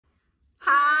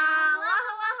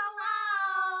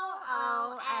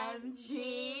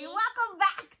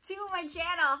my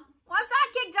channel. What's that,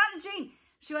 Kick Donna Jean?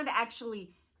 She wanted to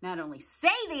actually not only say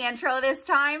the intro this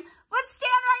time, but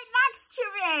stand right next to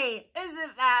me.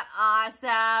 Isn't that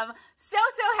awesome? So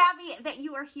happy that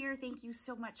you are here. Thank you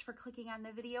so much for clicking on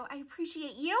the video. I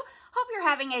appreciate you. Hope you're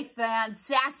having a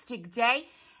fantastic day.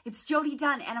 It's Jody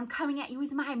Dunn, and I'm coming at you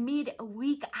with my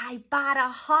midweek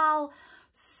Ibotta haul.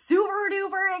 Super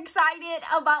duper excited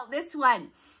about this one.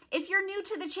 If you're new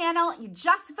to the channel, you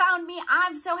just found me,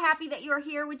 I'm so happy that you're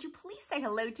here. Would you please say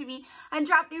hello to me and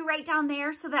drop me right down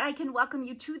there so that I can welcome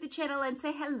you to the channel and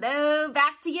say hello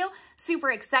back to you. Super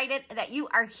excited that you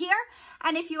are here.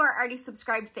 And if you are already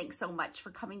subscribed, thanks so much for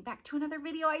coming back to another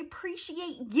video. I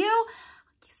appreciate you.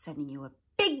 Sending you a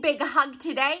big hug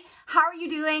today. How are you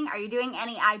doing? Are you doing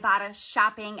any Ibotta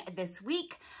shopping this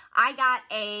week?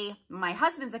 My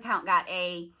husband's account got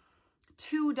a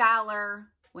 $2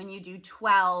 when you do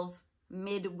 12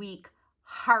 midweek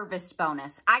harvest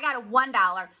bonus. I got a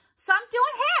 $1, so I'm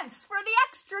doing his for the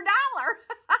extra $1.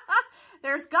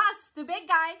 There's Gus, the big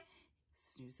guy,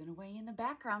 snoozing away in the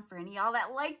background for any of y'all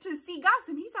that like to see Gus,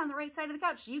 and he's on the right side of the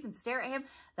couch, so you can stare at him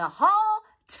the whole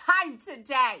time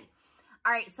today.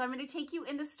 All right, so I'm going to take you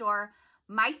in the store.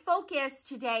 My focus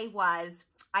today was,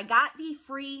 I got the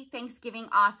free Thanksgiving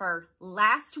offer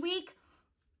last week.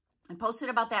 I posted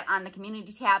about that on the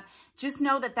community tab. Just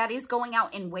know that that is going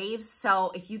out in waves.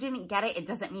 So if you didn't get it, it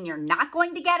doesn't mean you're not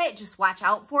going to get it. Just watch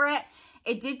out for it.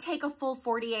 It did take a full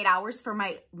 48 hours for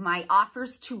my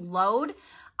offers to load.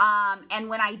 And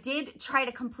when I did try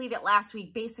to complete it last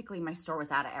week, basically my store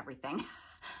was out of everything.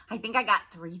 I think I got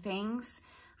 3 things.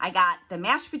 I got the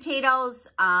mashed potatoes,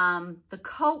 the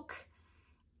Coke,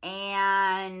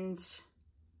 and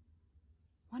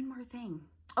one more thing.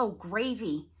 Oh,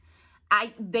 gravy.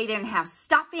 They didn't have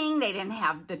stuffing. They didn't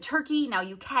have the turkey. Now,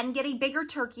 you can get a bigger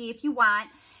turkey if you want,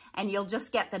 and you'll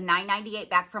just get the $9.98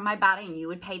 back from Ibotta, and you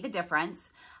would pay the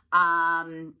difference.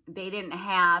 They didn't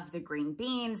have the green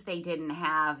beans. They didn't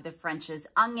have the French's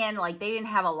onion. Like, they didn't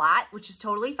have a lot, which is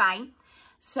totally fine.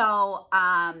 So,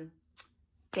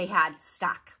 they had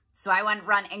stock. So, I went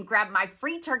run and grabbed my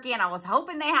free turkey, and I was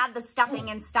hoping they had the stuffing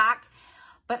in stock.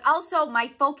 But also, my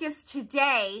focus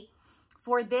today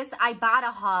for this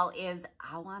Ibotta haul is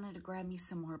I wanted to grab me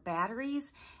some more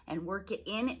batteries and work it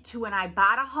into an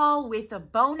Ibotta haul with a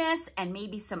bonus and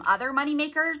maybe some other money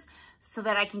makers so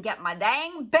that I can get my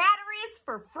dang batteries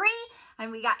for free.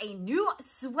 And we got a new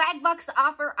Swagbucks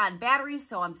offer on batteries,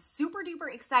 so I'm super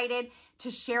duper excited to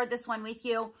share this one with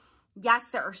you. Yes,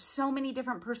 there are so many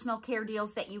different personal care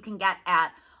deals that you can get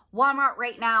at Walmart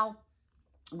right now.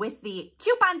 With the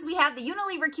coupons we have, the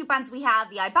Unilever coupons we have,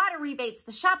 the Ibotta rebates,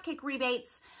 the Shopkick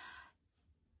rebates.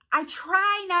 I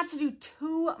try not to do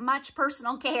too much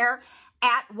personal care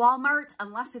at Walmart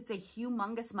unless it's a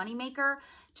humongous moneymaker,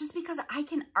 just because I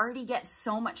can already get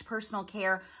so much personal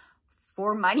care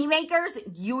for moneymakers,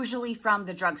 usually from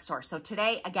the drugstore. So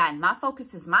today, again, my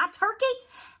focus is my turkey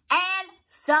and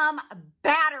some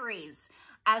batteries.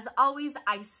 As always,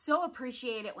 I so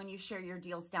appreciate it when you share your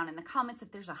deals down in the comments.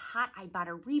 If there's a hot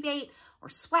Ibotta rebate or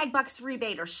Swagbucks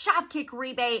rebate or Shopkick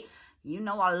rebate, you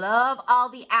know I love all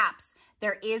the apps.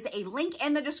 There is a link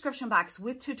in the description box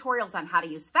with tutorials on how to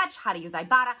use Fetch, how to use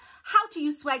Ibotta, how to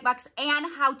use Swagbucks, and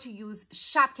how to use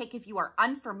Shopkick. If you are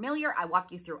unfamiliar, I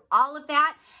walk you through all of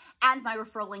that. And my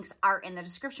referral links are in the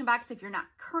description box if you're not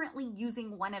currently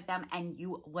using one of them and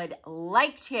you would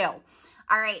like to.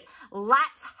 All right,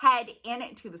 let's head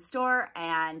into the store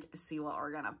and see what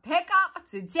we're gonna pick up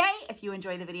today. If you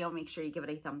enjoy the video, make sure you give it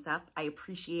a thumbs up. I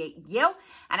appreciate you,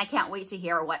 and I can't wait to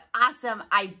hear what awesome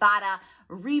Ibotta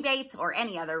rebates or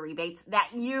any other rebates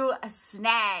that you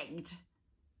snagged.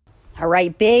 All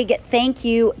right, big thank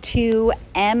you to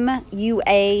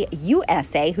MUA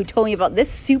USA who told me about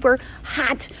this super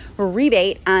hot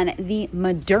rebate on the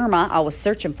Mederma. I was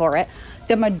searching for it.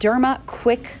 The Mederma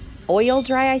Quick Oil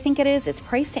Dry, I think it is. It's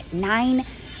priced at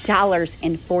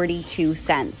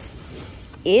 $9.42.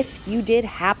 If you did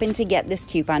happen to get this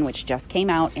coupon, which just came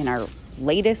out in our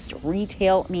latest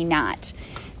Retail Me Not,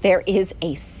 there is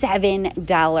a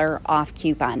 $7 off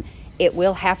coupon. It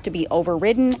will have to be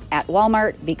overridden at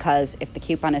Walmart because if the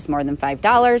coupon is more than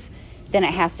 $5, then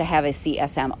it has to have a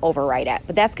CSM override it.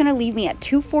 But that's going to leave me at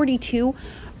 $2.42,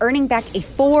 earning back a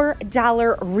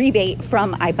 $4 rebate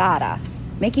from Ibotta,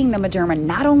 making the Mederma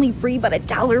not only free, but a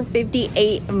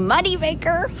 $1.58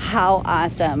 moneymaker. How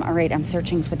awesome. All right, I'm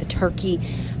searching for the turkey.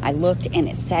 I looked and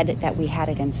it said that we had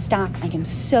it in stock. I am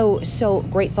so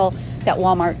grateful that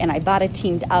Walmart and Ibotta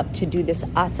teamed up to do this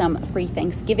awesome free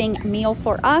Thanksgiving meal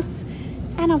for us.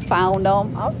 And I found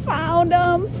them.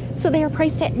 So they are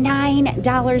priced at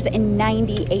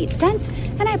 $9.98.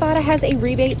 And Ibotta has a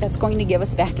rebate that's going to give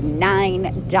us back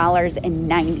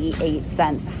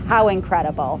 $9.98. How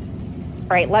incredible. All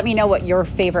right, let me know what your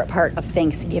favorite part of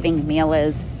Thanksgiving meal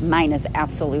is. Mine is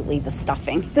absolutely the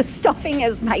stuffing. The stuffing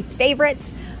is my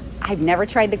favorite. I've never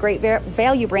tried the Great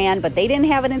Value brand, but they didn't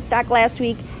have it in stock last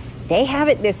week. They have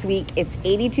it this week. It's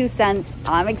 82 cents.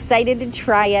 I'm excited to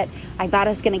try it.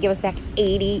 Ibotta's going to give us back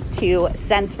 82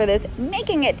 cents for this,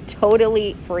 making it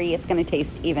totally free. It's going to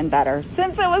taste even better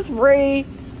since it was free.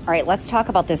 All right, let's talk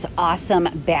about this awesome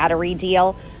battery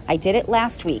deal. I did it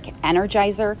last week.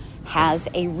 Energizer has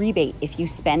a rebate. If you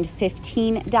spend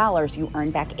 $15, you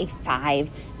earn back a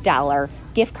 $5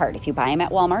 gift card. If you buy them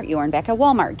at Walmart, you earn back a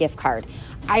Walmart gift card.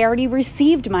 I already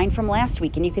received mine from last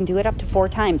week, and you can do it up to 4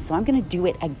 times, so I'm going to do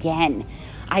it again.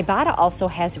 Ibotta also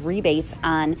has rebates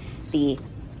on the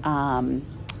 9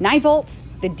 volts,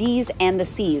 the Ds, and the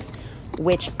Cs,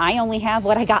 which I only have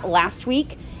what I got last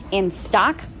week in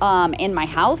stock in my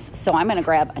house, so I'm going to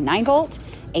grab a 9 volt,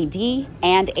 a D,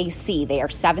 and a C. They are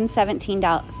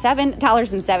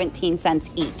 $7.17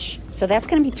 each. So that's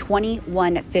going to be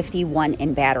 $21.51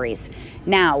 in batteries.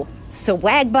 Now,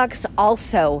 Swagbucks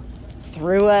also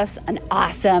threw us an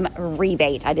awesome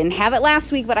rebate. I didn't have it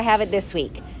last week, but I have it this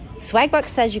week. Swagbucks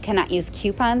says you cannot use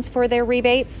coupons for their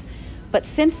rebates, but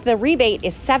since the rebate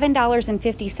is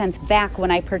 $7.50 back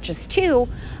when I purchase 2,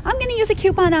 I'm going to use a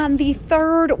coupon on the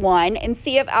 3rd one and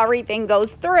see if everything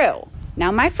goes through.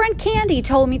 Now, my friend Candy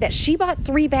told me that she bought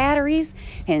 3 batteries,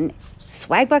 and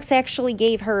Swagbucks actually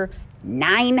gave her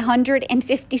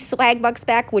 950 Swagbucks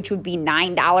back, which would be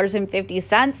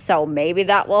 $9.50. So maybe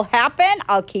that will happen.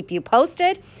 I'll keep you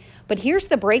posted. But here's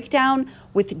the breakdown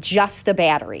with just the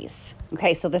batteries.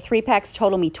 Okay, so the 3 packs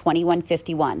total me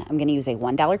 $21.51. I'm going to use a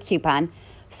 $1 coupon,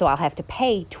 so I'll have to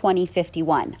pay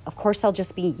 $20.51. Of course, I'll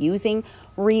just be using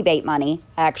rebate money,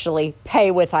 actually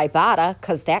pay with Ibotta,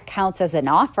 because that counts as an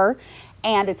offer,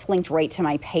 and it's linked right to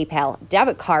my PayPal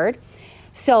debit card.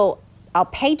 So I'll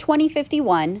pay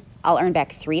 $20.51. I'll earn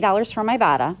back $3 from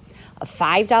Ibotta, a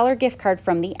 $5 gift card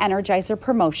from the Energizer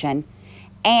promotion,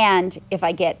 and if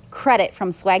I get credit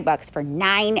from Swagbucks for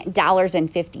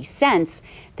 $9.50,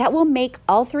 that will make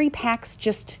all 3 packs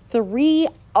just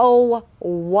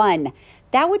 $3.01.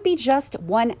 That would be just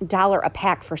 $1 a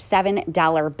pack for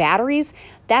 $7 batteries.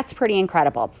 That's pretty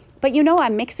incredible. But you know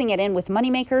I'm mixing it in with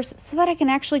moneymakers so that I can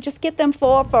actually just get them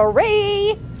for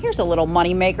free. Here's a little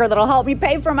moneymaker that'll help me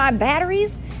pay for my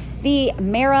batteries. The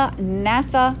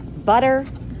Maranatha butter,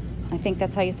 I think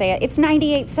that's how you say it. It's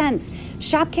 98 cents.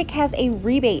 Shopkick has a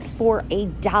rebate for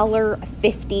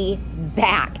 $1.50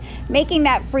 back, making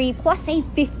that free plus a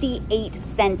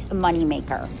 58-cent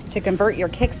moneymaker. To convert your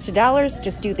kicks to dollars,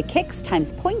 just do the kicks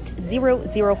times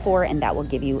 0.004 and that will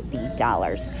give you the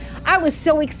dollars. I was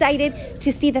so excited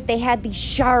to see that they had the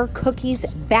Char cookies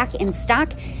back in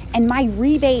stock and my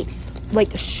rebate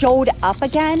showed up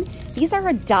again. These are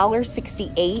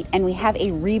 $1.68 and we have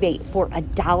a rebate for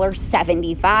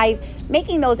 $1.75,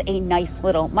 making those a nice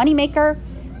little moneymaker.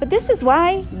 But this is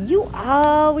why you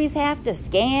always have to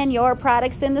scan your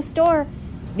products in the store.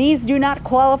 These do not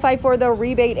qualify for the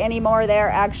rebate anymore. They're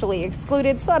actually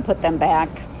excluded, so I put them back.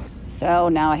 So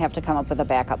now I have to come up with a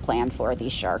backup plan for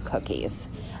these Char cookies.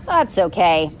 That's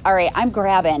okay. All right, I'm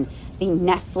grabbing the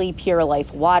Nestle Pure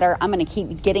Life water. I'm going to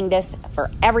keep getting this for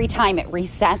every time it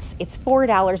resets. It's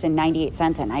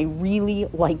 $4.98, and I really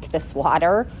like this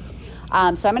water. So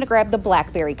I'm going to grab the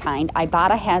blackberry kind.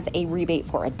 Ibotta has a rebate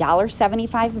for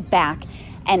 $1.75 back,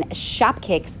 and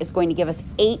Shopkicks is going to give us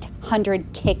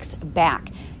 800 kicks back.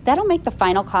 That'll make the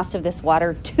final cost of this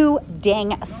water 2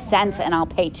 dang cents, and I'll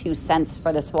pay 2 cents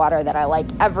for this water that I like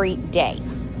every day.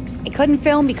 I couldn't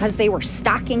film because they were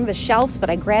stocking the shelves, but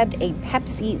I grabbed a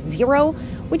Pepsi Zero,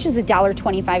 which is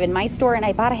 $1.25 in my store, and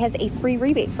Ibotta has a free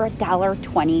rebate for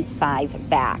 $1.25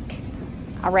 back.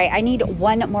 All right, I need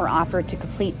one more offer to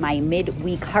complete my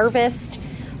midweek harvest.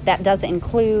 That does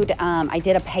include, I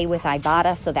did a pay with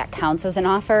Ibotta, so that counts as an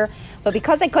offer. But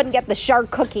because I couldn't get the Char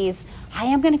cookies, I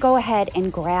am going to go ahead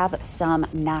and grab some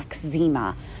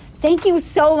Noxzema. Thank you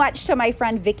so much to my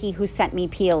friend Vicky who sent me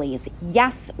peelies.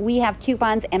 Yes, we have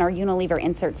coupons and our Unilever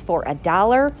inserts for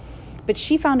 $1, but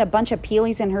she found a bunch of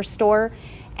peelies in her store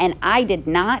and I did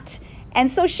not.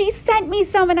 And so she sent me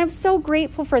some and I'm so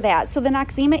grateful for that. So the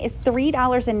Noxzema is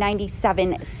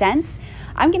 $3.97.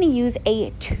 I'm going to use a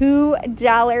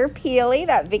 $2 peelie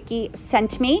that Vicky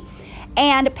sent me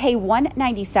and pay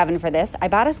 $1.97 for this.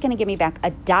 Ibotta's going to give me back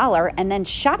 $1, and then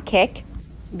Shopkick,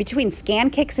 between scan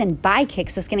kicks and buy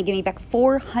kicks, is going to give me back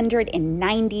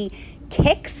 490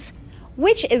 kicks,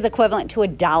 which is equivalent to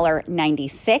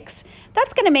 $1.96.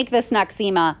 That's going to make this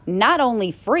Noxema not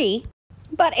only free,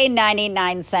 but a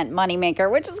 99-cent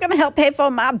moneymaker, which is going to help pay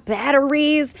for my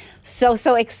batteries. So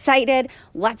excited.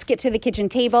 Let's get to the kitchen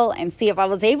table and see if I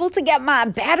was able to get my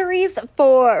batteries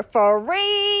for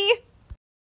free.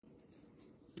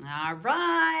 All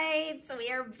right, so we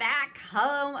are back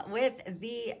home with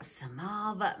the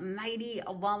small but mighty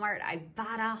Walmart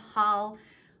Ibotta haul.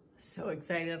 So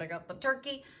excited. I got the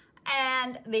turkey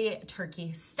and the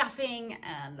turkey stuffing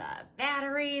and the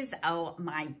batteries. Oh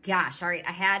my gosh. All right,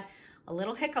 I had a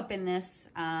little hiccup in this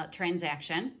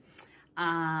transaction.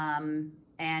 And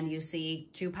you see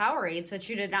 2 Powerades that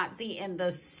you did not see in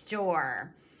the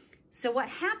store. So what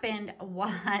happened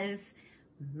was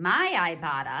my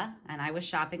Ibotta, and I was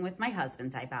shopping with my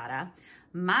husband's Ibotta,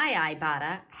 my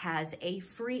Ibotta has a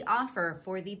free offer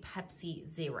for the Pepsi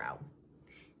Zero.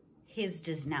 His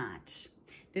does not.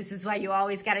 This is why you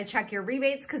always got to check your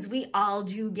rebates, because we all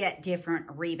do get different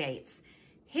rebates.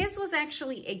 His was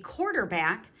actually a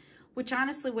quarterback, which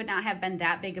honestly would not have been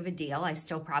that big of a deal. I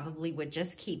still probably would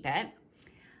just keep it.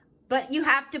 But you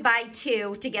have to buy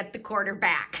 2 to get the quarter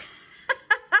back.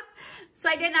 So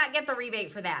I did not get the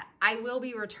rebate for that. I will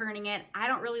be returning it. I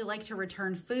don't really like to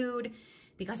return food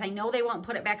because I know they won't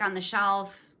put it back on the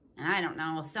shelf. And I don't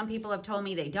know. Some people have told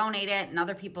me they donate it and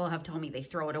other people have told me they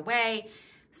throw it away.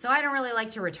 So I don't really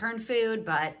like to return food,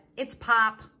 but it's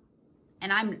pop.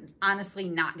 And I'm honestly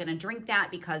not going to drink that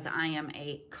because I am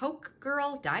a Coke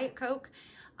girl, Diet Coke.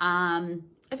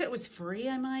 If it was free,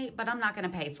 I might, but I'm not going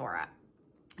to pay for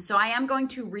it. So I am going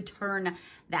to return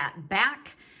that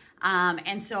back.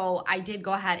 And so I did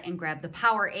go ahead and grab the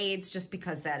Powerades just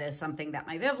because that is something that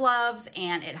my Viv loves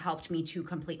and it helped me to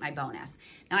complete my bonus.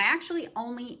 Now I actually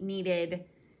only needed,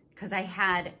 because I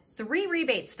had 3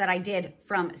 rebates that I did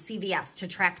from CVS to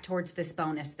track towards this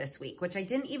bonus this week, which I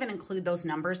didn't even include those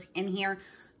numbers in here.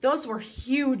 Those were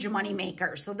huge money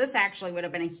makers. So this actually would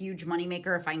have been a huge money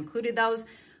maker if I included those,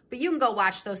 but you can go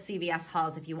watch those CVS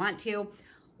hauls if you want to.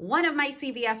 One of my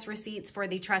CVS receipts for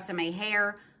the Tresemme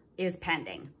hair is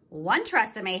pending. 1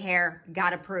 Tresemme hair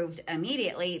got approved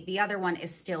immediately. The other one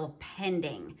is still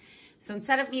pending. So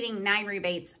instead of needing 9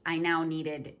 rebates, I now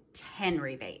needed 10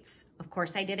 rebates. Of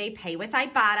course, I did a pay with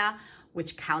Ibotta,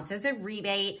 which counts as a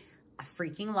rebate. I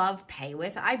freaking love pay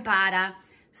with Ibotta.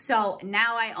 So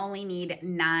now I only need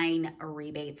 9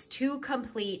 rebates to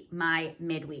complete my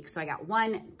midweek. So I got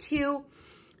 1, 2,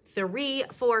 3,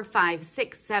 4, 5,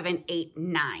 6, 7, 8,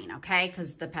 9, okay?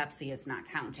 Because the Pepsi is not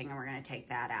counting and we're gonna take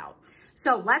that out.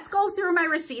 So let's go through my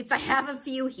receipts. I have a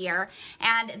few here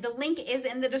and the link is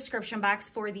in the description box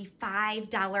for the $5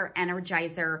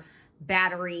 Energizer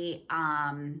battery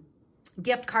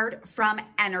gift card from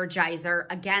Energizer.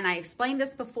 Again, I explained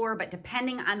this before, but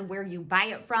depending on where you buy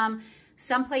it from,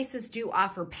 some places do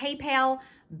offer PayPal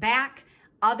back.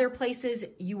 Other places,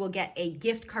 you will get a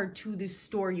gift card to the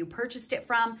store you purchased it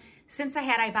from. Since I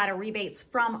Ibotta rebates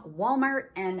from Walmart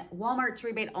and Walmart's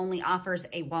rebate only offers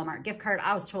a Walmart gift card,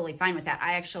 I was totally fine with that.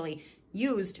 I actually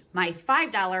used my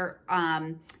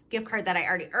 $5 gift card that I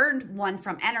already earned, one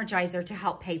from Energizer, to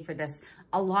help pay for this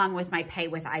along with my pay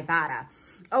with Ibotta.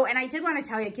 Oh, and I did want to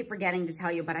tell you, I keep forgetting to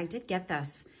tell you, but I did get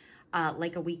this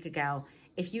like a week ago.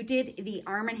 If you did the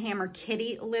Arm & Hammer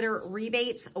kitty litter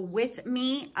rebates with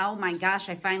me, oh my gosh,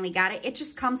 I finally got it. It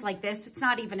just comes like this. It's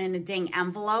not even in a dang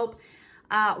envelope.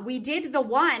 We did the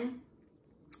one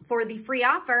for the free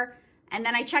offer, and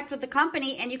then I checked with the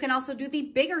company, and you can also do the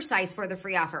bigger size for the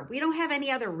free offer. We don't have any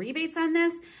other rebates on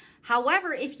this.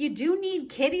 However, if you do need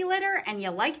kitty litter and you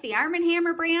like the Arm &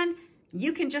 Hammer brand,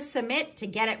 you can just submit to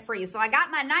get it free. So I got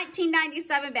my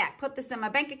 $19.97 back, put this in my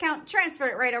bank account,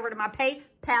 transferred it right over to my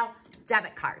PayPal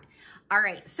debit card. All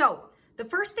right, so the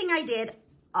first thing I did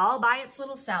all by its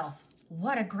little self,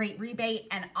 what a great rebate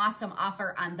and awesome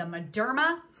offer on the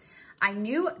Mederma. I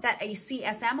knew that a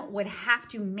CSM would have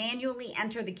to manually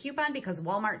enter the coupon because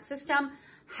Walmart's system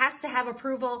has to have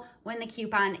approval when the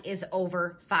coupon is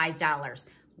over $5,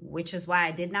 which is why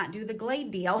I did not do the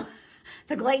Glade deal,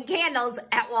 the Glade candles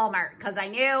at Walmart, because I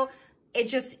knew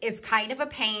it's kind of a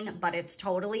pain, but it's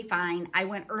totally fine. I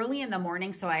went early in the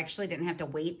morning, so I actually didn't have to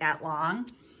wait that long.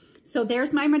 So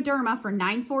there's my Mederma for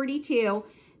 $9.42.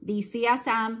 The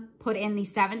CSM put in the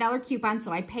 $7 coupon,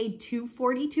 so I paid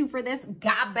 $2.42 for this.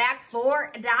 Got back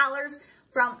 $4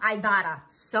 from Ibotta.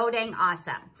 So dang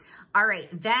awesome. All right,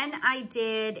 then I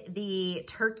did the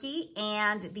turkey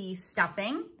and the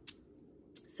stuffing.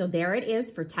 So there it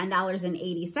is for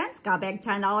 $10.80. Got back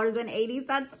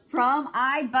 $10.80 from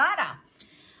Ibotta.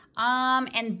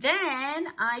 And then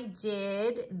I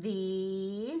did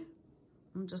the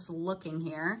I'm just looking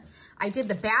here. I did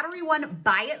the battery one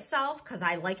by itself because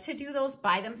I like to do those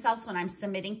by themselves when I'm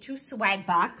submitting to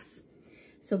Swagbucks.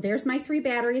 So there's my 3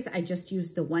 batteries. I just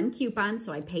used the 1 coupon,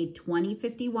 so I paid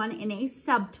 $20.51 in a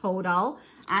subtotal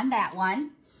on that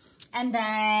one. And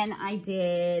then I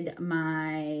did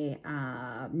my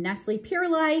Nestle Pure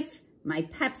Life, my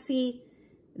Pepsi,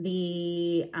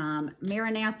 the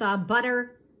Maranatha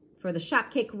butter for the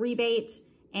Shopkick rebate,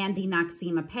 and the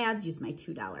Noxzema pads. Used my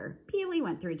 $2 Peely,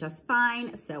 went through just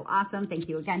fine. So awesome. Thank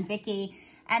you again, Vicki.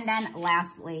 And then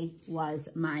lastly was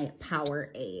my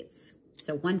Powerades.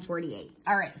 So $148.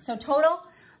 All right, so total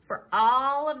for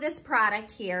all of this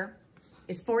product here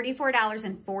is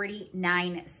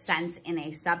 $44.49 in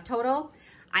a subtotal.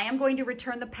 I am going to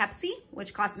return the Pepsi,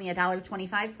 which cost me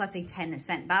 $1.25 plus a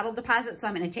 10-cent bottle deposit. So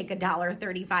I'm going to take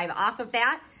 $1.35 off of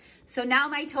that. So now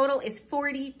my total is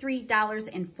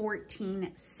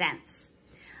 $43.14.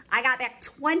 I got back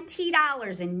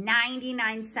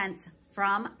 $20.99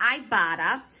 from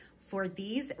Ibotta for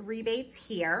these rebates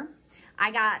here.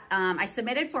 I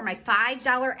submitted for my $5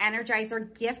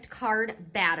 Energizer gift card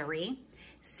battery,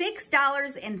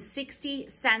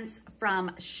 $6.60 from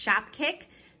Shopkick.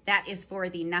 That is for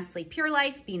the Nestle Pure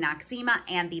Life, the Noxzema,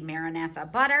 and the Maranatha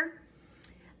butter.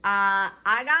 I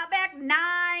got back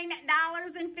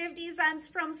 $9.50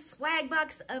 from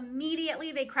Swagbucks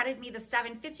immediately. They credited me the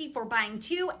 $7.50 for buying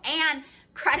 2 and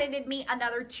credited me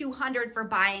another $200 for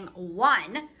buying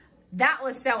 1. That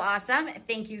was so awesome.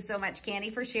 Thank you so much, Candy,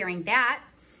 for sharing that.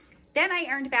 Then I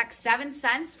earned back 7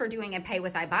 cents for doing a pay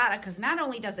with Ibotta because not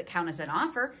only does it count as an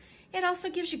offer, it also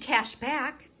gives you cash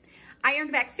back. I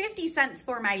earned back 50 cents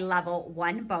for my level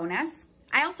 1 bonus.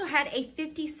 I also had a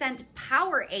 50-cent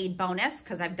Powerade bonus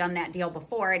because I've done that deal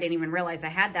before. I didn't even realize I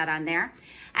had that on there.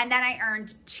 And then I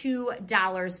earned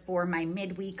 $2 for my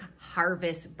midweek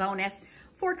harvest bonus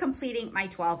for completing my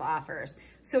 12 offers.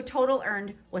 So total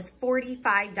earned was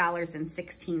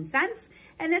 $45.16,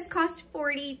 and this cost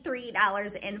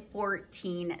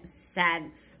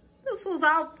 $43.14. This was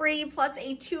all free plus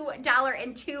a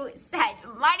 $2.02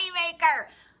 moneymaker.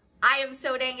 I am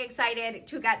so dang excited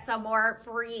to get some more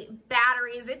free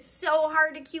batteries. It's so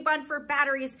hard to coupon for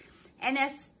batteries, and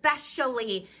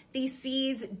especially the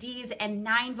C's, D's, and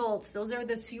 9 volts. Those are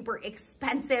the super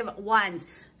expensive ones.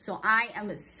 So I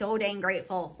am so dang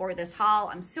grateful for this haul.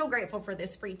 I'm so grateful for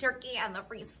this free turkey and the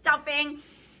free stuffing.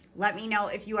 Let me know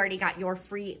if you already got your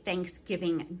free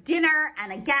Thanksgiving dinner.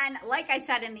 And again, like I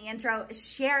said in the intro,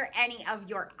 share any of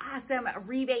your awesome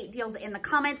rebate deals in the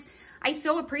comments. I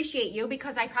so appreciate you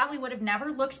because I probably would have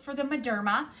never looked for the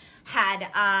Mederma had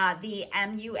the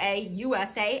MUA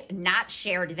USA not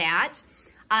shared that.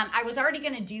 I was already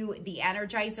going to do the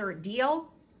Energizer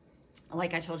deal,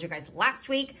 like I told you guys last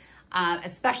week,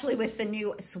 especially with the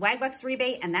new Swagbucks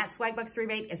rebate. And that Swagbucks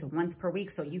rebate is once per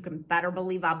week, so you can better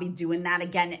believe I'll be doing that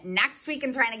again next week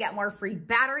and trying to get more free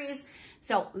batteries.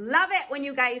 So love it when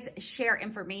you guys share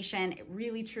information. It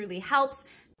really, truly helps.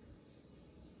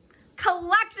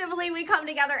 Collectively, we come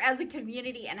together as a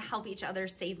community and help each other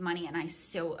save money, and I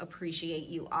so appreciate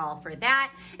you all for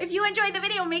that. If you enjoyed the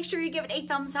video, make sure you give it a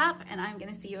thumbs up, and I'm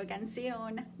going to see you again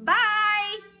soon. Bye!